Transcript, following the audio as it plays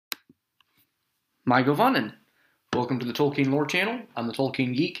Mai Govanen. Welcome to the Tolkien Lore Channel. I'm the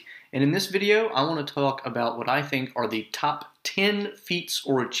Tolkien Geek, and in this video I want to talk about what I think are the top 10 feats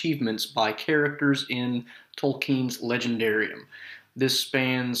or achievements by characters in Tolkien's Legendarium. This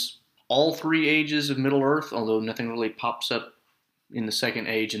spans all three ages of Middle-earth, although nothing really pops up in the second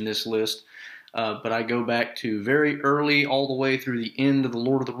age in this list. But I go back to very early all the way through the end of the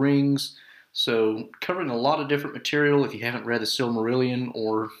Lord of the Rings, so covering a lot of different material if you haven't read the Silmarillion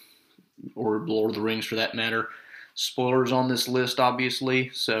or Lord of the Rings for that matter. Spoilers on this list, obviously,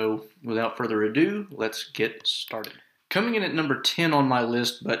 so without further ado, let's get started. Coming in at number 10 on my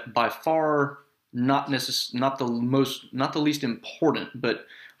list, but by far not the least important, but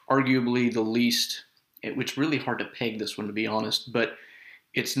arguably the least, which really hard to peg this one to be honest, but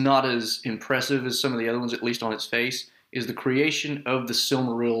it's not as impressive as some of the other ones, at least on its face, is the creation of the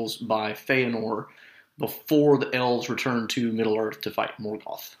Silmarils by Feanor before the elves returned to Middle-earth to fight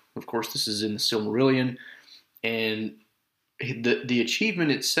Morgoth. Of course, this is in the Silmarillion, and the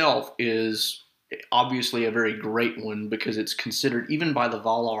achievement itself is obviously a very great one because it's considered, even by the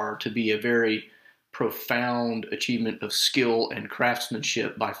Valar, to be a very profound achievement of skill and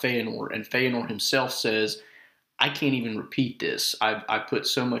craftsmanship by Feanor. And Feanor himself says, I can't even repeat this. I put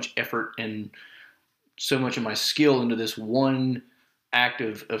so much effort and so much of my skill into this one act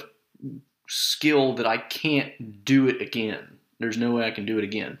of skill that I can't do it again. There's no way I can do it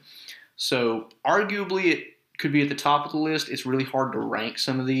again. So arguably it could be at the top of the list. It's really hard to rank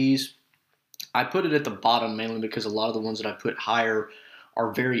some of these. I put it at the bottom mainly because a lot of the ones that I put higher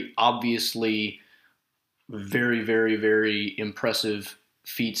are very obviously very, very, very impressive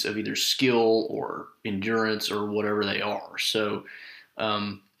feats of either skill or endurance or whatever they are. So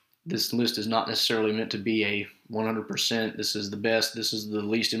this list is not necessarily meant to be a 100%. This is the best. This is the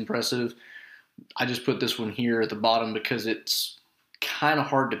least impressive. I just put this one here at the bottom because it's kind of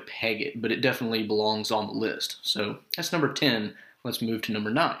hard to peg it, but it definitely belongs on the list. So that's number 10. Let's move to number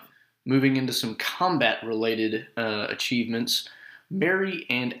 9. Moving into some combat-related achievements, Merry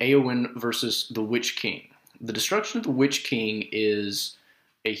and Éowyn versus the Witch King. The destruction of the Witch King is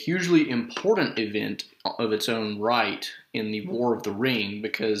a hugely important event of its own right in the War of the Ring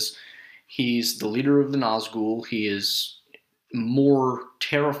because he's the leader of the Nazgul. He is more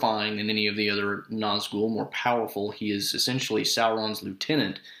terrifying than any of the other Nazgul, more powerful. He is essentially Sauron's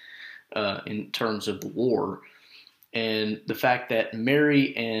lieutenant in terms of the war. And the fact that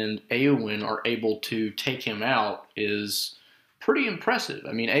Merry and Éowyn are able to take him out is pretty impressive.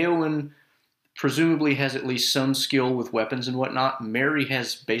 I mean, Éowyn presumably has at least some skill with weapons and whatnot. Merry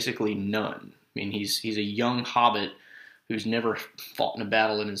has basically none. I mean, he's a young hobbit who's never fought in a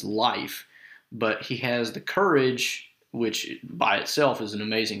battle in his life, but he has the courage, which by itself is an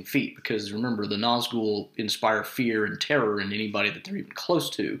amazing feat because remember, the Nazgul inspire fear and terror in anybody that they're even close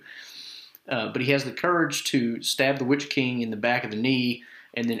to. But he has the courage to stab the Witch King in the back of the knee,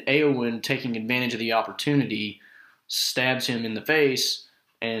 and then Éowyn, taking advantage of the opportunity, stabs him in the face,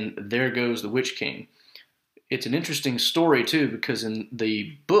 and there goes the Witch King. It's an interesting story, too, because in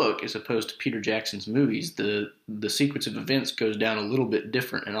the book, as opposed to Peter Jackson's movies, the sequence of events goes down a little bit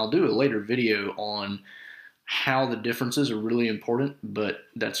different, and I'll do a later video on how the differences are really important, but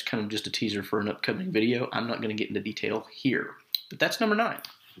that's kind of just a teaser for an upcoming video. I'm not going to get into detail here. But that's number 9.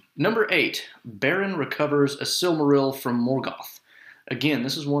 Number 8, Beren recovers a Silmaril from Morgoth. Again,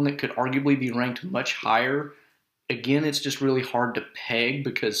 this is one that could arguably be ranked much higher. Again, it's just really hard to peg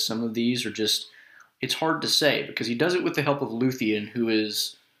because some of these are just, it's hard to say because he does it with the help of Luthien, who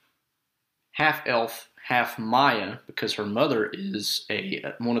is half elf, half Maya, because her mother is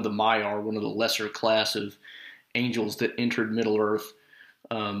one of the Maiar, one of the lesser class of angels that entered Middle-earth,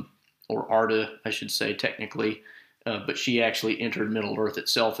 or Arda, I should say, technically, but she actually entered Middle-earth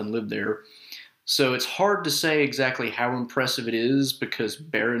itself and lived there. So it's hard to say exactly how impressive it is because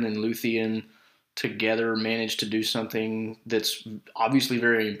Beren and Luthien together managed to do something that's obviously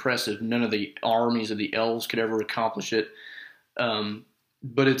very impressive. None of the armies of the elves could ever accomplish it,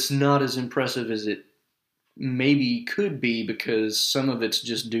 but it's not as impressive as it maybe could be because some of it's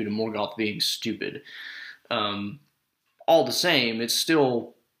just due to Morgoth being stupid. All the same, it's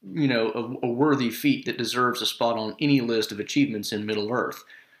still, you know, a worthy feat that deserves a spot on any list of achievements in Middle-earth.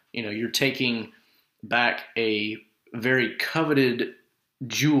 You know, you're taking back a very coveted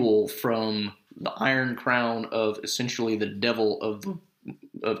jewel from the Iron Crown of essentially the devil of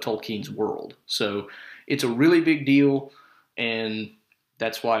Tolkien's world. So it's a really big deal, and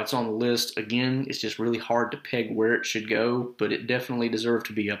that's why it's on the list. Again, it's just really hard to peg where it should go, but it definitely deserved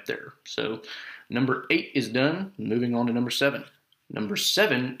to be up there. So number 8 is done. Moving on to number 7. Number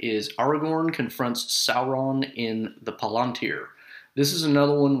 7 is Aragorn confronts Sauron in the Palantir. This is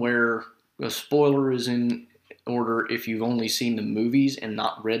another one where A spoiler is in order if you've only seen the movies and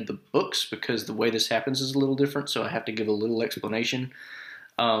not read the books, because the way this happens is a little different, so I have to give a little explanation.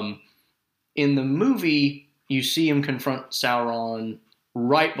 In the movie, you see him confront Sauron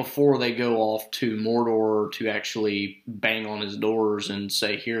right before they go off to Mordor to actually bang on his doors and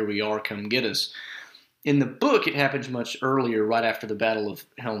say, "Here we are, come get us." In the book, it happens much earlier, right after the Battle of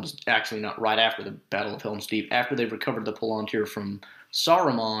Helm's... Actually, not right after the Battle of Helm's Deep. After they've recovered the Palantir from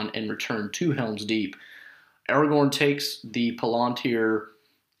Saruman and returned to Helm's Deep, Aragorn takes the Palantir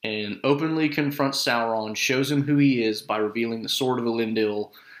and openly confronts Sauron, shows him who he is by revealing the Sword of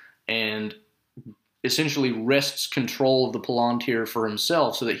Elendil, and essentially wrests control of the Palantir for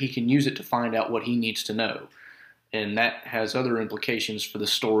himself so that he can use it to find out what he needs to know. And that has other implications for the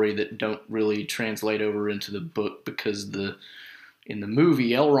story that don't really translate over into the book, because in the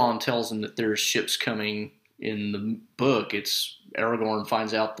movie, Elrond tells him that there's ships coming. In the book, it's Aragorn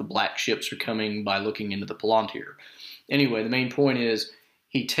finds out the black ships are coming by looking into the Palantir. Anyway, the main point is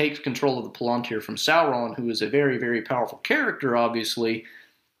he takes control of the Palantir from Sauron, who is a very, very powerful character, obviously,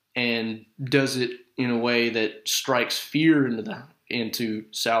 and does it in a way that strikes fear into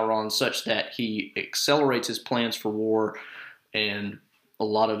Sauron, such that he accelerates his plans for war, and a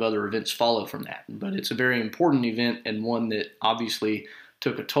lot of other events follow from that. But it's a very important event, and one that obviously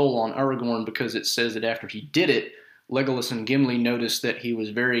took a toll on Aragorn, because it says that after he did it, Legolas and Gimli noticed that he was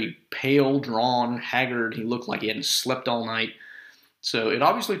very pale, drawn, haggard. He looked like he hadn't slept all night. So it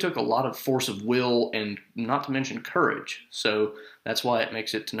obviously took a lot of force of will, and not to mention courage. So that's why it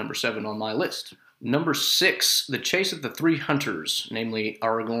makes it to number 7 on my list. Number 6, The Chase of the Three Hunters, namely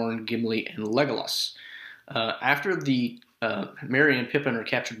Aragorn, Gimli, and Legolas. After Merry and Pippin are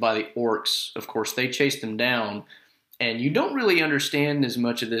captured by the orcs, of course, they chase them down, and you don't really understand as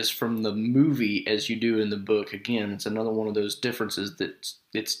much of this from the movie as you do in the book. Again, it's another one of those differences that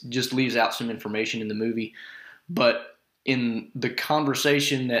it just leaves out some information in the movie. But in the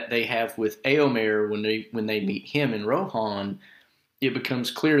conversation that they have with Éomer when they meet him in Rohan, it becomes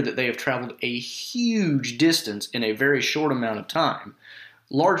clear that they have traveled a huge distance in a very short amount of time,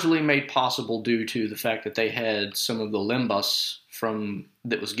 largely made possible due to the fact that they had some of the lembas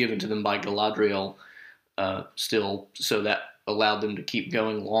that was given to them by Galadriel still, so that allowed them to keep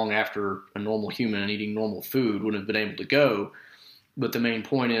going long after a normal human and eating normal food wouldn't have been able to go. But the main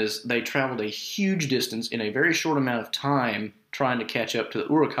point is they traveled a huge distance in a very short amount of time trying to catch up to the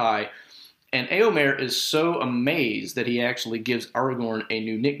Uruk-hai. And Éomer is so amazed that he actually gives Aragorn a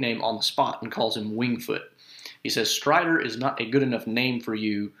new nickname on the spot and calls him Wingfoot. He says, "Strider is not a good enough name for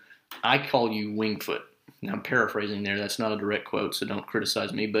you. I call you Wingfoot." Now, I'm paraphrasing there. That's not a direct quote, so don't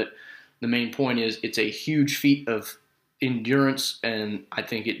criticize me. But the main point is it's a huge feat of endurance, and I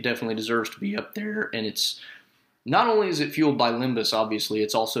think it definitely deserves to be up there. And it's not only is it fueled by Lembas, obviously,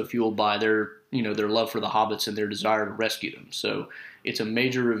 it's also fueled by their love for the hobbits and their desire to rescue them. So it's a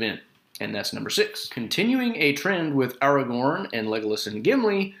major event. And that's number 6. Continuing a trend with Aragorn and Legolas and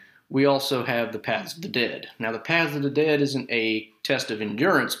Gimli, we also have the Paths of the Dead. Now, the Paths of the Dead isn't a test of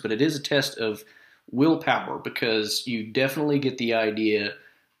endurance, but it is a test of willpower, because you definitely get the idea,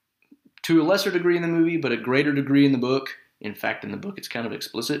 to a lesser degree in the movie, but a greater degree in the book. In fact, in the book it's kind of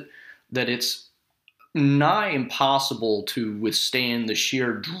explicit, that it's nigh impossible to withstand the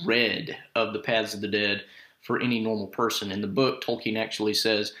sheer dread of the Paths of the Dead for any normal person. In the book, Tolkien actually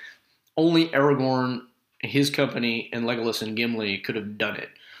says only Aragorn, his company, and Legolas and Gimli could have done it.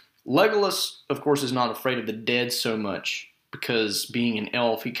 Legolas, of course, is not afraid of the dead so much, because being an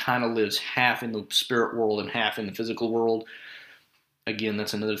elf, he kind of lives half in the spirit world and half in the physical world. Again,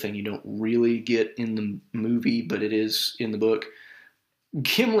 that's another thing you don't really get in the movie, but it is in the book.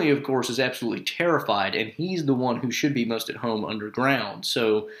 Gimli, of course, is absolutely terrified, and he's the one who should be most at home underground.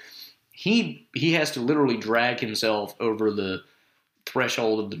 So he has to literally drag himself over the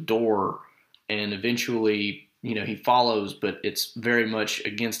threshold of the door, and eventually, he follows, but it's very much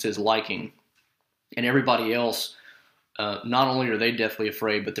against his liking. And everybody else, not only are they deathly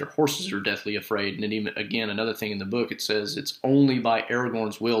afraid, but their horses are deathly afraid. And even, again, another thing in the book, it says it's only by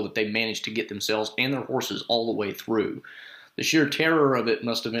Aragorn's will that they managed to get themselves and their horses all the way through. The sheer terror of it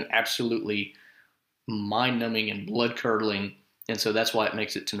must have been absolutely mind-numbing and blood-curdling, and so that's why it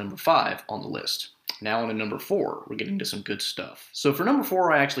makes it to number 5 on the list. Now on to number 4, we're getting to some good stuff. So for number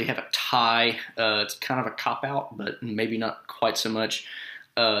 4, I actually have a tie. It's kind of a cop-out, but maybe not quite so much.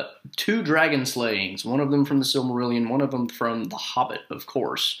 2 dragon slayings, one of them from the Silmarillion, one of them from The Hobbit, of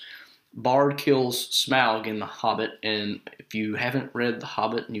course. Bard kills Smaug in The Hobbit, and if you haven't read The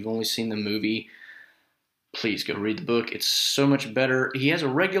Hobbit and you've only seen the movie, please go read the book. It's so much better. He has a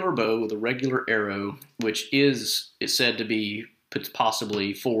regular bow with a regular arrow, which is said to be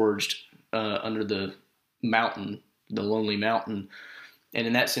possibly forged under the mountain, the lonely mountain. And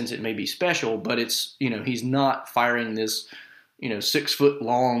in that sense, it may be special, but it's, he's not firing this, 6-foot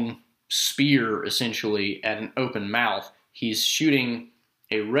long spear essentially at an open mouth. He's shooting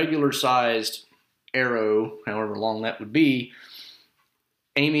a regular sized arrow, however long that would be,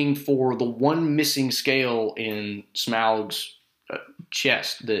 aiming for the one missing scale in Smaug's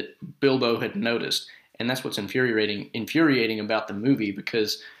chest that Bilbo had noticed. And that's what's infuriating about the movie,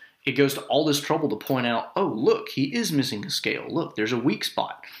 because it goes to all this trouble to point out, oh, look, he is missing a scale. Look, there's a weak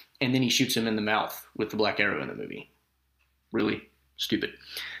spot. And then he shoots him in the mouth with the black arrow in the movie. Really stupid.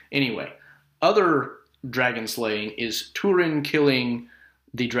 Anyway, other dragon slaying is Turin killing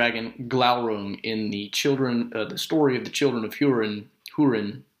the dragon Glaurung in the story of the children of Hurin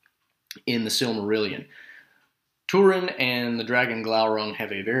in the Silmarillion. Turin and the dragon Glaurung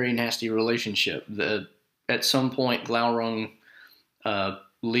have a very nasty relationship. At some point, Glaurung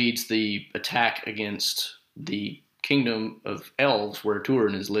leads the attack against the kingdom of elves where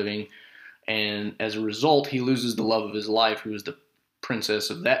Turin is living, and as a result, he loses the love of his life, who is the princess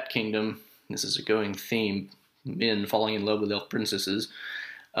of that kingdom. This is a going theme, men falling in love with elf princesses.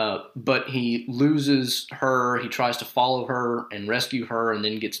 But he loses her. He tries to follow her and rescue her, and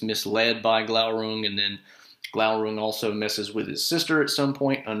then gets misled by Glaurung, and then Glaurung also messes with his sister at some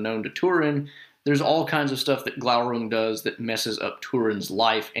point, unknown to Turin. There's all kinds of stuff that Glaurung does that messes up Turin's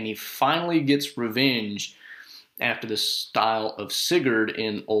life, and he finally gets revenge after the style of Sigurd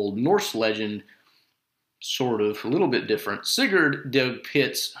in Old Norse legend, sort of, a little bit different. Sigurd dug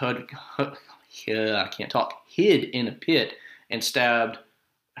pits, hid in a pit, and stabbed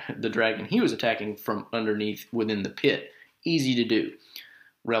the dragon he was attacking from underneath within the pit. Easy to do,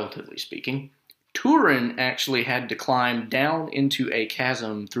 relatively speaking. Turin actually had to climb down into a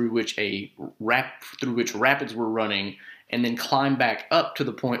chasm through which rapids were running, and then climb back up to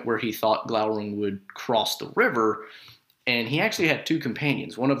the point where he thought Glaurung would cross the river. And he actually had two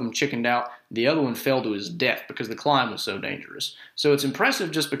companions. One of them chickened out. The other one fell to his death because the climb was so dangerous. So it's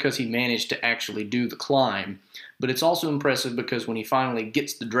impressive just because he managed to actually do the climb, but it's also impressive because when he finally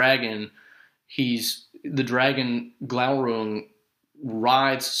gets the dragon Glaurung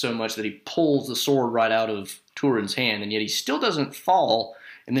writhes so much that he pulls the sword right out of Turin's hand, and yet he still doesn't fall.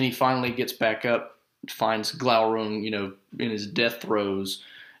 And then he finally gets back up, finds Glaurung, in his death throes,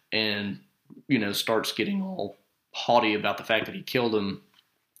 and, starts getting all haughty about the fact that he killed him.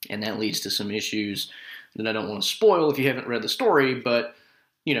 And that leads to some issues that I don't want to spoil if you haven't read the story, but,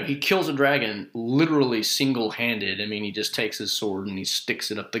 he kills a dragon literally single-handed. I mean, he just takes his sword and he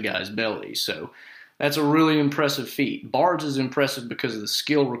sticks it up the guy's belly. So that's a really impressive feat. Bard's is impressive because of the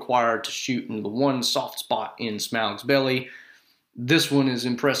skill required to shoot into the one soft spot in Smaug's belly. This one is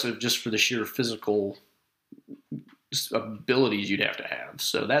impressive just for the sheer physical abilities you'd have to have.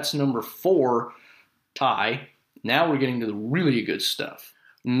 So that's number 4, tie. Now we're getting to the really good stuff.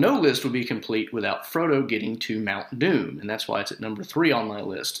 No list would be complete without Frodo getting to Mount Doom, and that's why it's at number 3 on my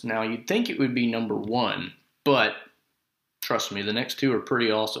list. Now, you'd think it would be number 1, but trust me, the next 2 are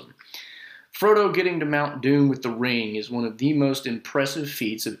pretty awesome. Frodo getting to Mount Doom with the ring is one of the most impressive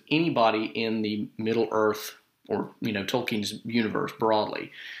feats of anybody in the Middle-earth, or, Tolkien's universe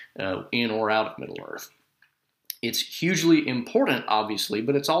broadly, in or out of Middle-earth. It's hugely important, obviously,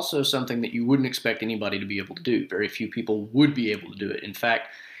 but it's also something that you wouldn't expect anybody to be able to do. Very few people would be able to do it. In fact,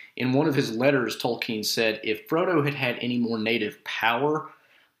 in one of his letters, Tolkien said if Frodo had had any more native power,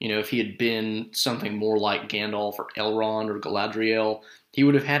 if he had been something more like Gandalf or Elrond or Galadriel, he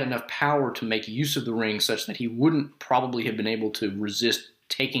would have had enough power to make use of the ring such that he wouldn't probably have been able to resist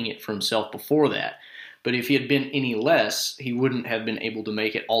taking it for himself before that. But if he had been any less, he wouldn't have been able to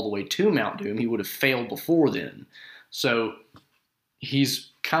make it all the way to Mount Doom. He would have failed before then. So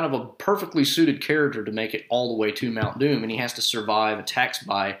he's kind of a perfectly suited character to make it all the way to Mount Doom, and he has to survive attacks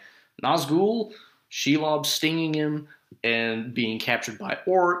by Nazgul, Shelob stinging him, and being captured by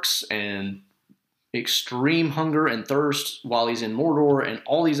orcs, and extreme hunger and thirst while he's in Mordor, and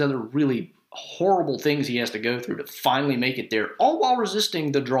all these other really horrible things he has to go through to finally make it there, all while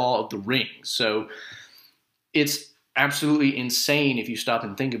resisting the draw of the ring. So it's absolutely insane if you stop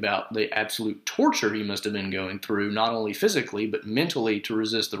and think about the absolute torture he must have been going through, not only physically, but mentally, to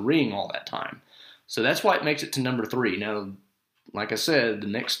resist the ring all that time. So that's why it makes it to number 3. Now, like I said, the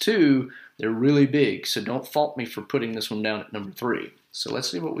next 2, they're really big, so don't fault me for putting this one down at number 3. So let's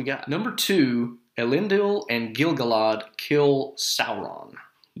see what we got. Number 2, Elendil and Gil-galad kill Sauron.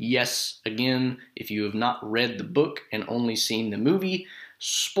 Yes, again, if you have not read the book and only seen the movie,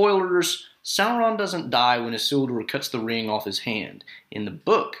 spoilers, Sauron doesn't die when Isildur cuts the ring off his hand. In the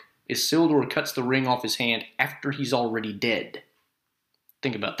book, Isildur cuts the ring off his hand after he's already dead.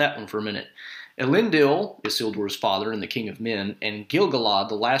 think about that one for a minute. Elendil, Isildur's father and the king of men, and Gil-galad,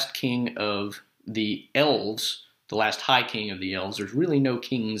 the last king of the elves, the last high king of the elves. There's really no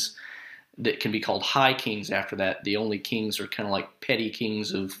kings that can be called high kings after that. The only kings are kind of like petty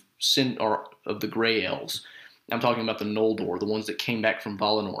kings of the Grey Elves. I'm talking about the Noldor, the ones that came back from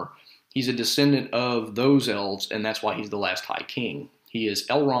Valinor. He's a descendant of those elves, and that's why he's the last high king. He is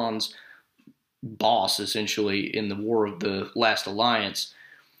Elrond's boss, essentially, in the War of the Last Alliance.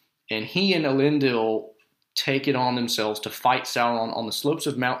 And he and Elendil take it on themselves to fight Sauron on the slopes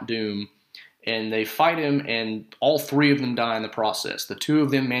of Mount Doom. And they fight him, and all three of them die in the process. The two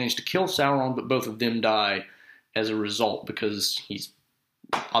of them manage to kill Sauron, but both of them die as a result because he's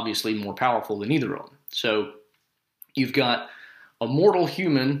obviously more powerful than either of them. So you've got a mortal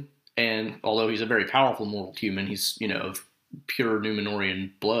human, and although he's a very powerful mortal human, he's, of pure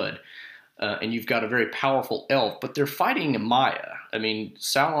Númenórean blood. And you've got a very powerful elf, but they're fighting a Maya. I mean,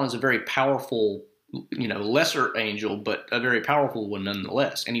 Sauron is a very powerful, lesser angel, but a very powerful one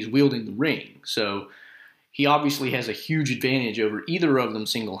nonetheless. And he's wielding the ring. So he obviously has a huge advantage over either of them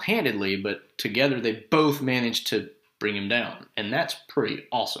single-handedly, but together they both managed to bring him down. And that's pretty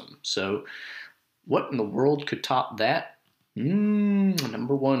awesome. So what in the world could top that?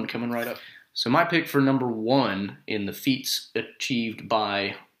 Number one coming right up. So my pick for number one in the feats achieved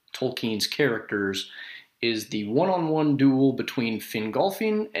by Tolkien's characters is the one-on-one duel between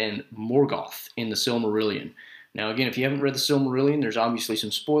Fingolfin and Morgoth in the Silmarillion. Now, again, if you haven't read the Silmarillion, there's obviously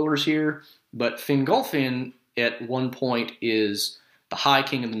some spoilers here, but Fingolfin at one point is the High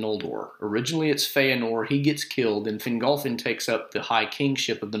King of the Noldor. Originally, it's Feanor. He gets killed, and Fingolfin takes up the High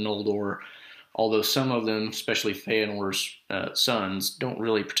Kingship of the Noldor, although some of them, especially Feanor's sons, don't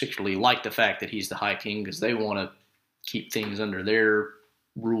really particularly like the fact that he's the High King because they want to keep things under their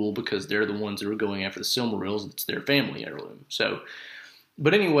rule because they're the ones that are going after the Silmarils. It's their family heirloom.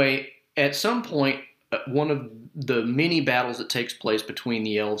 But anyway, at some point, one of the many battles that takes place between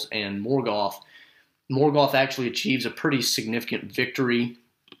the elves and Morgoth actually achieves a pretty significant victory.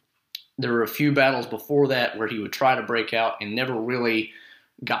 There were a few battles before that where he would try to break out and never really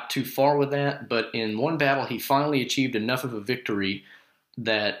got too far with that, but in one battle he finally achieved enough of a victory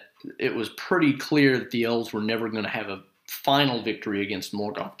that it was pretty clear that the elves were never going to have a final victory against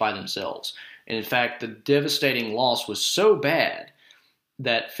Morgoth by themselves. And in fact, the devastating loss was so bad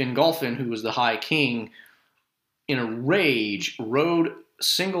that Fingolfin, who was the High King, in a rage, rode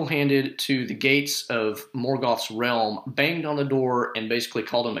single-handed to the gates of Morgoth's realm, banged on the door, and basically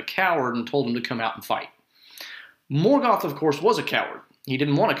called him a coward and told him to come out and fight. Morgoth, of course, was a coward. He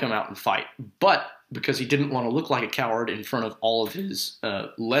didn't want to come out and fight, but because he didn't want to look like a coward in front of all of his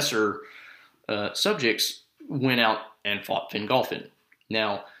lesser subjects, went out and fought Fingolfin.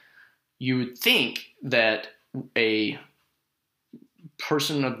 Now, you would think that a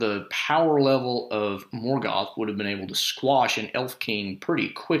person of the power level of Morgoth would have been able to squash an Elf King pretty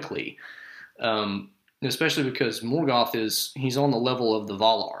quickly, especially because Morgoth he's on the level of the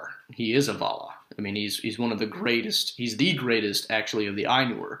Valar. He is a Vala. I mean, he's one of the greatest. He's the greatest, actually, of the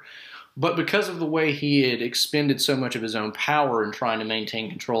Ainur. But because of the way he had expended so much of his own power in trying to maintain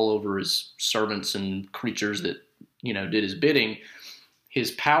control over his servants and creatures that, did his bidding,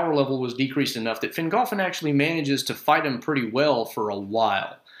 his power level was decreased enough that Fingolfin actually manages to fight him pretty well for a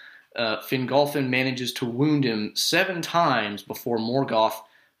while. Fingolfin manages to wound him 7 times before Morgoth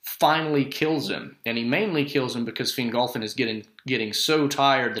finally kills him. And he mainly kills him because Fingolfin is getting so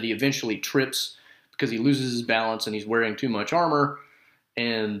tired that he eventually trips because he loses his balance and he's wearing too much armor,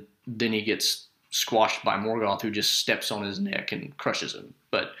 and then he gets squashed by Morgoth, who just steps on his neck and crushes him.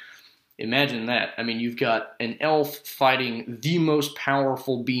 But imagine that. I mean, you've got an elf fighting the most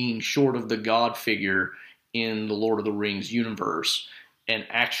powerful being short of the god figure in the Lord of the Rings universe, and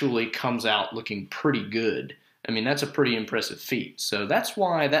actually comes out looking pretty good. I mean, that's a pretty impressive feat. So that's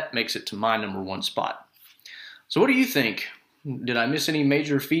why that makes it to my number one spot. So what do you think? Did I miss any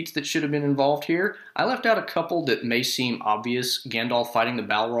major feats that should have been involved here? I left out a couple that may seem obvious. Gandalf fighting the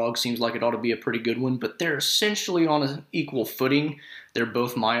Balrog seems like it ought to be a pretty good one, but they're essentially on an equal footing. They're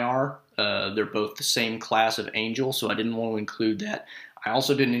both Maiar. They're both the same class of angel, so I didn't want to include that. I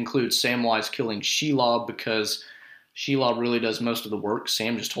also didn't include Samwise killing Shelob because Shelob really does most of the work.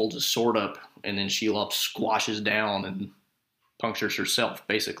 Sam just holds his sword up, and then Shelob squashes down and punctures herself,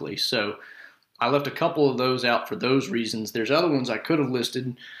 basically. So I left a couple of those out for those reasons. There's other ones I could have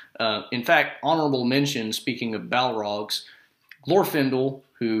listed. In fact, honorable mention, speaking of Balrogs, Glorfindel,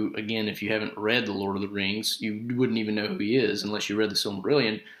 who, again, if you haven't read The Lord of the Rings, you wouldn't even know who he is unless you read the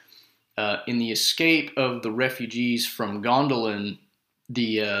Silmarillion. In the escape of the refugees from Gondolin,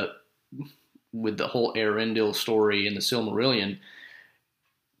 with the whole Eärendil story in the Silmarillion,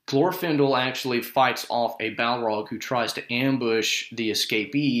 Glorfindel actually fights off a Balrog who tries to ambush the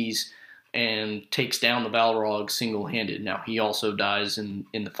escapees and takes down the Balrog single-handed. Now, he also dies in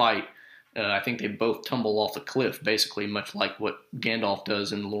the fight. I think they both tumble off the cliff, basically, much like what Gandalf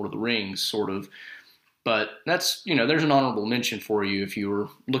does in The Lord of the Rings, sort of. But that's, there's an honorable mention for you if you were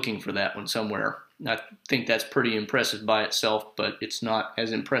looking for that one somewhere. I think that's pretty impressive by itself, but it's not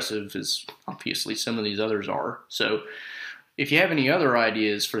as impressive as, obviously, some of these others are. So if you have any other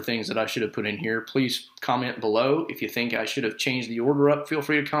ideas for things that I should have put in here, please comment below. If you think I should have changed the order up, feel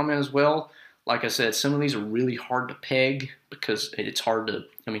free to comment as well. Like I said, some of these are really hard to peg because it's hard to,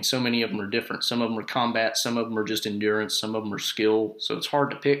 so many of them are different. Some of them are combat, some of them are just endurance, some of them are skill, so it's hard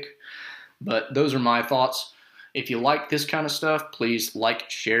to pick. But those are my thoughts. If you like this kind of stuff, please like,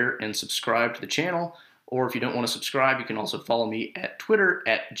 share, and subscribe to the channel. Or if you don't want to subscribe, you can also follow me at Twitter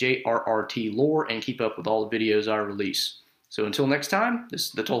at JRRTLore and keep up with all the videos I release. So until next time, this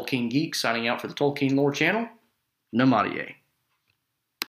is the Tolkien Geek signing out for the Tolkien Lore channel. Namaste.